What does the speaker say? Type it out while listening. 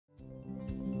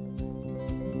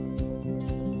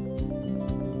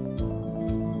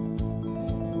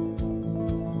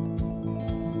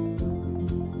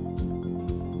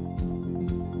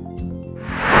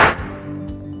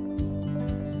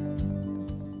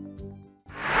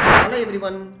Hello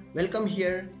everyone, welcome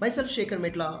here. Myself Shekhar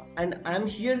Metla, and I am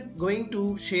here going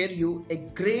to share you a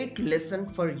great lesson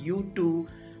for you to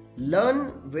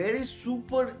learn very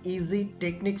super easy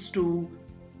techniques to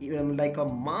like a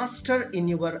master in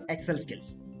your Excel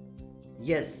skills.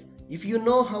 Yes, if you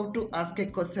know how to ask a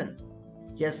question,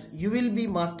 yes, you will be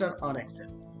master on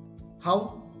Excel.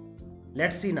 How?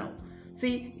 Let's see now.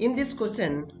 See, in this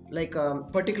question, like a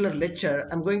particular lecture,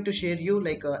 I'm going to share you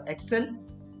like a Excel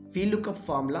VLOOKUP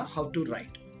formula how to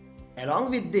write. Along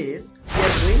with this, we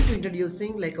are going to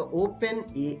introducing like a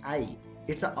OpenAI.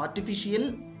 It's an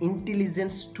artificial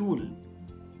intelligence tool.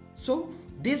 So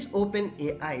this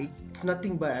OpenAI, it's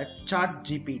nothing but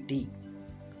ChatGPT.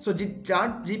 So the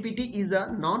ChatGPT is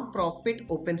a non-profit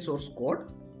open source code.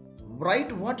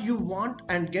 Write what you want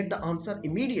and get the answer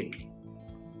immediately.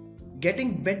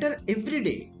 Getting better every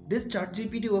day. This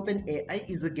ChatGPT OpenAI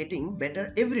is getting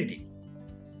better every day.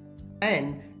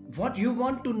 And what you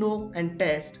want to know and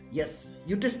test, yes,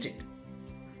 you test it.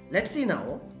 Let's see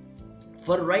now.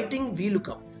 For writing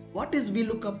VLOOKUP, what is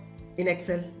VLOOKUP in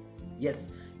Excel? Yes,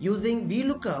 using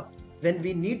VLOOKUP when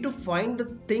we need to find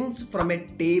the things from a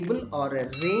table or a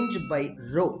range by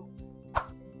row,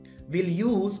 we'll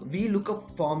use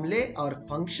VLOOKUP formula or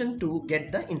function to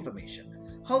get the information.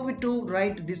 How to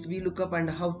write this VLOOKUP and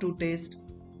how to test?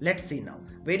 Let's see now.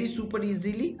 Very super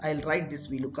easily, I'll write this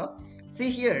VLOOKUP. See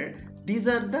here, these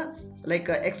are the like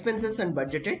expenses and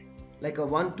budgeted, like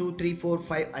 1 2 3 4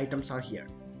 5 items are here,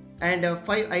 and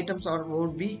 5 items are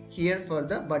would be here for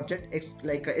the budget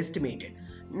estimated.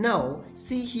 Now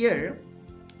see here,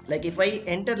 like if I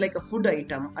enter like a food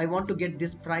item, I want to get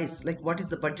this price, like what is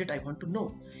the budget I want to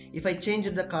know. If I change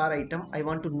the car item, I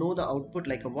want to know the output,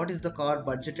 like what is the car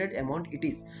budgeted amount it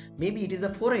is. Maybe it is a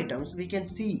 4 items, we can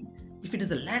see. If it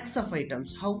is a lakhs of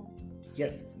items, how?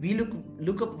 Yes,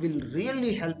 VLOOKUP will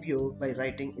really help you by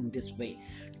writing in this way.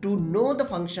 To know the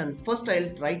function, first I'll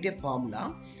write a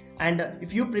formula, and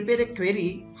if you prepare a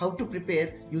query, how to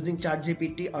prepare using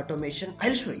ChatGPT automation,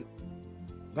 I'll show you.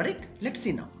 Got it? Let's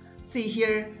see now. See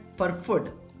here, for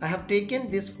food, I have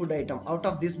taken this food item out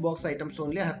of this box items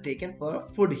only. I have taken for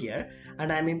food here,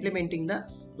 and I am implementing the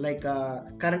like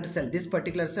current cell. This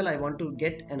particular cell I want to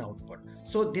get an output.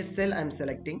 So this cell I am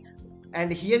selecting. And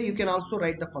here you can also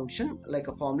write the function like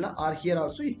a formula, or here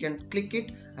also you can click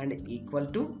it and equal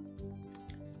to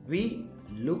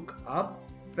VLOOKUP.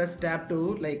 Press tab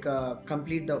to like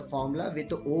complete the formula with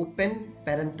the open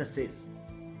parenthesis.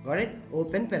 Got it?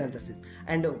 Open parenthesis.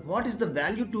 And what is the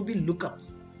value to be lookup?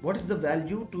 What is the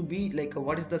value to be like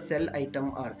what is the cell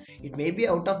item, or it may be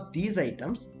out of these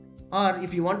items, or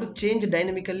if you want to change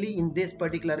dynamically in this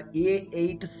particular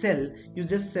A8 cell, you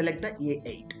just select the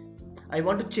A8. I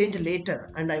want to change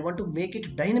later and I want to make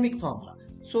it dynamic formula.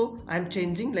 So I'm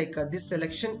changing like this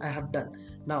selection I have done.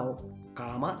 Now,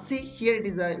 comma, see here it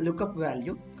is a lookup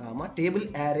value, comma, table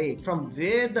array from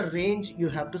where the range you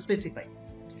have to specify.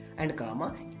 And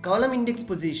comma, column index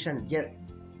position, yes,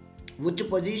 which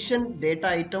position data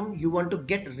item you want to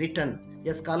get written.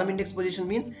 Yes, column index position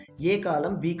means A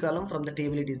column, B column from the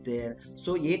table it is there.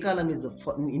 So A column is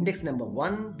index number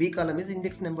 1, B column is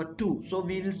index number 2. So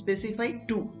we will specify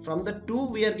 2. From the 2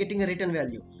 we are getting a written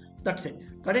value. That's it.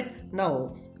 Got it?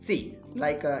 Now see,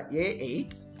 like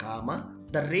A8, comma,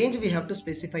 the range we have to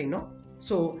specify, no?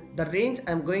 So the range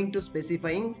I'm going to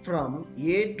specifying from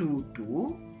A2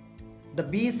 to the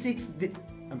B6,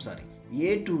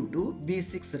 A2 to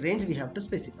B6 range we have to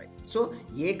specify. So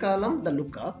A column, the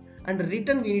lookup, and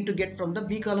written we need to get from the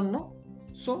B column, no?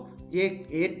 So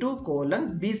A2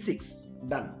 colon B6,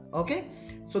 done. Okay,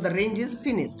 so the range is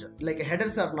finished. Like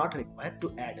headers are not required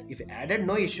to add. If added,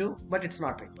 no issue, but it's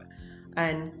not required.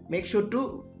 And make sure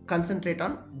to concentrate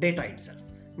on data itself.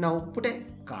 Now put a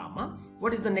comma.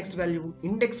 What is the next value?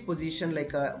 Index position,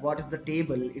 like what is the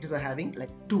table? It is having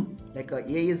like 2. Like A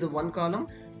is a 1 column,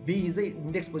 B is a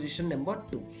index position number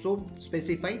 2. So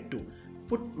specify 2.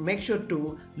 Make sure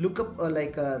to look up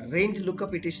like a range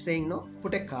lookup, it is saying, no,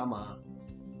 put a comma.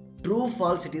 True,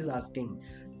 false it is asking.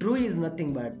 True is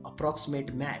nothing but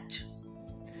approximate match,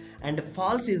 and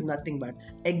false is nothing but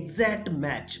exact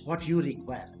match what you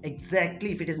require.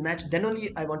 Exactly, if it is matched, then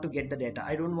only I want to get the data.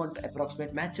 I don't want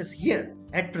approximate matches here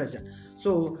at present.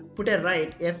 So put a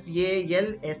right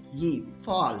FALSE,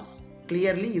 false.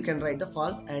 Clearly you can write the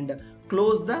false and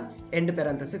close the end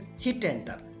parenthesis, hit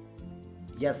enter.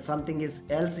 Yes, something is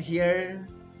else here.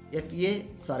 FALSE,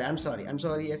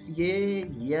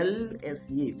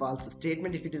 false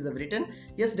statement if it is written.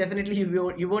 Yes, definitely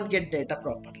you won't get data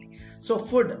properly. So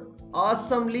food,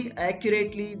 awesomely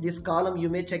accurately. This column you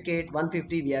may check it,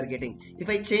 150 we are getting. If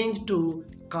I change to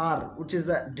car, which is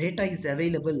a data is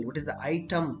available, what is the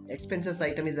item, expenses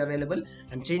item is available,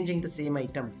 I'm changing the same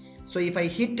item. So if I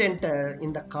hit enter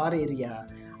in the car area,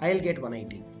 I'll get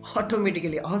 180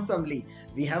 automatically. Awesomely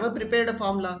we have a prepared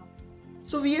formula,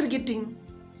 so we are getting.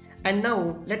 And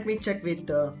now let me check with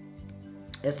the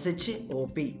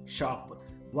SHOP shop.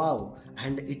 Wow,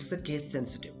 and it's a case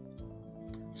sensitive.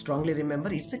 Strongly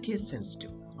remember, it's a case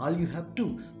sensitive. All you have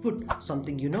to put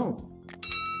something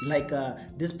like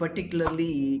this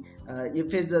particularly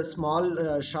if it's a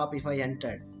small shop, if I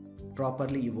entered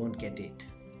properly you won't get it.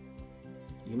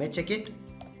 You may check it,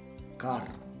 car.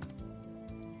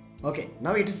 Okay,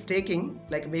 now it is taking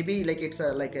like maybe like it's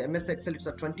a like MS Excel, it's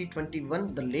a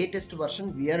 2021, the latest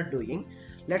version we are doing.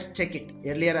 Let's check it.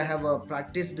 Earlier I have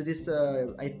practiced this,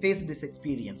 I faced this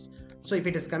experience. So if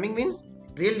it is coming means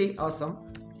really awesome.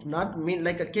 If not mean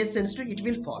like a case sensitive, it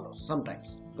will follow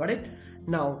sometimes. Got it?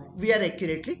 Now we are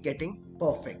accurately getting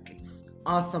perfectly.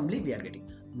 Awesomely we are getting.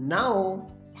 Now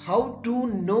how to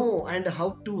know and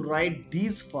how to write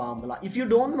these formula. If you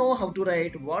don't know how to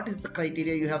write, what is the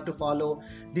criteria you have to follow?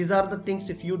 These are the things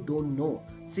if you don't know.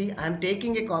 See, I'm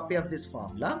taking a copy of this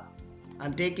formula.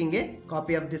 I'm taking a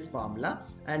copy of this formula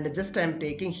and just I'm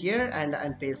taking here and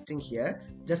I'm pasting here.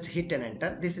 Just hit and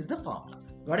enter. This is the formula.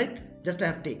 Got it? Just I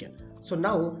have taken. So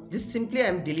now this simply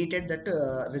I'm deleted that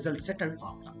result set and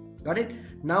formula. Got it?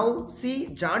 Now see,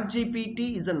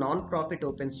 ChatGPT is a non-profit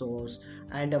open source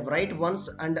and write once,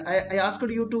 and I asked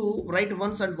you to write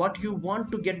once and what you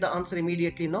want to get the answer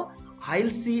immediately. No, I'll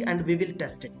see and we will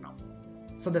test it now.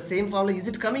 So the same formula, is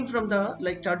it coming from the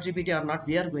like ChatGPT or not?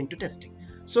 We are going to testing.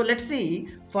 So let's see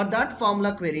for that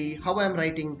formula query how I am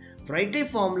writing. Write a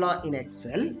formula in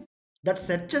Excel that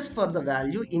searches for the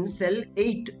value in cell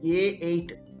 8,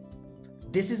 A8.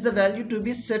 This is the value to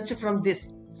be searched from this.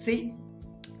 See,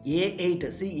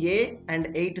 A8, see A and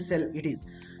 8 cell it is.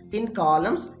 In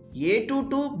columns A2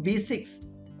 to B6,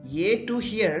 A2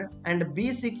 here and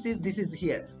B6 is this is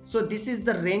here. So this is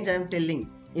the range I am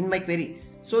telling in my query.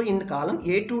 So in the column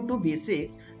A2 to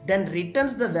B6, then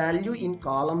returns the value in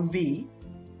column B,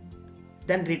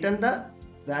 then return the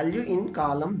value in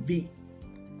column B.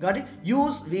 Got it?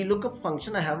 Use VLOOKUP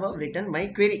function. I have written my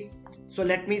query. So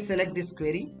let me select this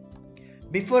query.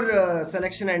 Before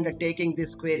selection and taking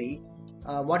this query,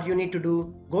 what you need to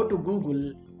do, go to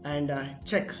Google and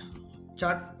check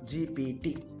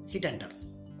ChatGPT, hit enter.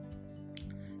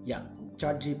 Yeah,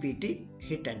 ChatGPT,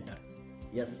 hit enter.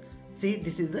 Yes, see,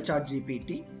 this is the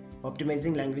ChatGPT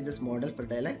optimizing languages model for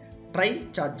dialogue. Try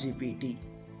ChatGPT.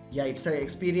 Yeah, it's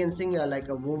experiencing like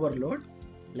a overload.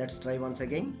 Let's try once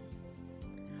again.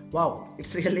 Wow,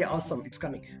 it's really awesome. It's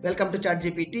coming. Welcome to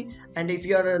ChatGPT. And if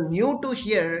you are new to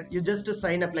here, you just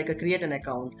sign up, like create an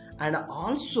account, and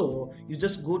also you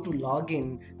just go to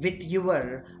login with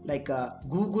your like a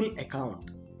Google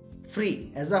account.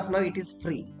 Free. As of now, it is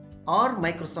free, or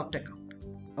Microsoft account.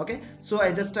 Okay. So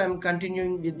I'm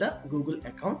continuing with the Google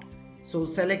account. So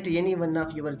select any one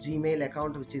of your Gmail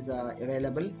account which is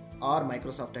available, or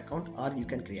Microsoft account, or you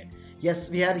can create. Yes,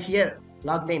 we are here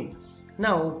logged in.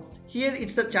 Now here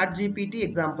it's a ChatGPT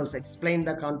examples, explain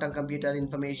the quantum computer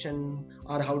information,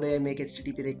 or how do I make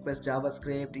HTTP request,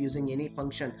 JavaScript using any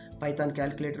function, Python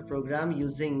calculator program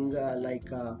using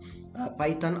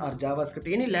Python or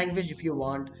JavaScript, any language if you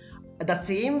want. The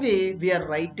same way we are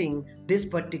writing this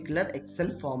particular Excel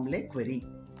formula query.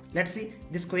 Let's see,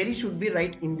 this query should be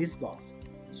right in this box.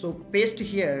 So paste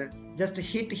here, just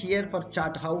hit here for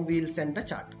chart, how we will send the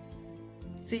chart.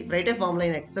 See, write a formula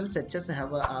in Excel, searches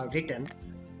have written.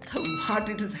 What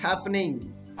it is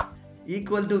happening?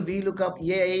 Equal to VLOOKUP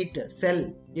A8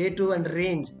 cell, A2 and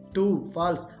range 2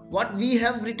 false. What we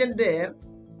have written there,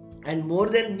 and more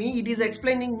than me, it is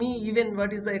explaining me even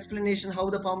what is the explanation,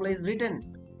 how the formula is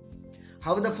written.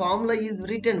 How the formula is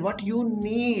written, what you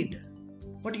need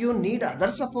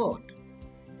other support.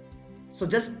 So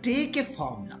just take a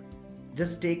formula,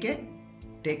 just take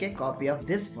a copy of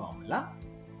this formula.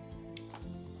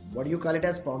 What do you call it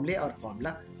as formula or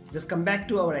formula? Just come back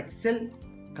to our Excel,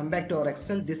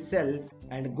 this cell,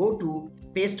 and go to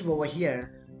paste over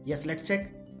here. Yes, let's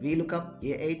check. VLOOKUP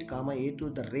A8,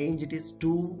 A2, the range it is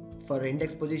 2 for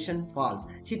index position, false.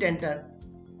 Hit enter.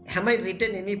 Am I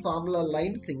written any formula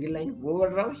line, single line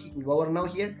over now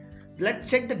here?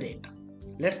 Let's check the data.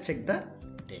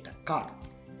 Car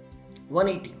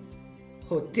 180,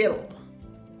 hotel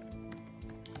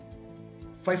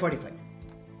 545.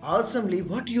 Awesomely,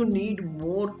 what you need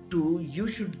more to, you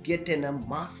should get in a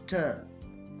master.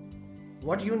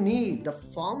 what you need, the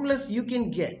formulas you can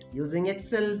get using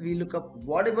Excel, VLOOKUP,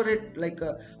 whatever it like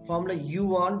a formula you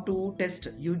want to test,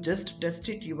 you just test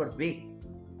it your way.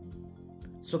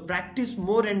 So practice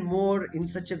more and more in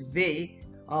such a way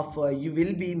of you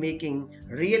will be making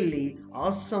really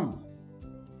awesomely.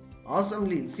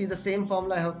 See the same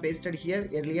formula I have pasted here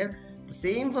earlier, the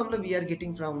same formula we are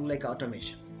getting from like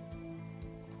automation.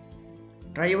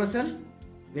 Try yourself.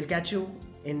 We'll catch you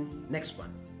in next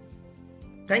one.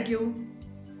 Thank you.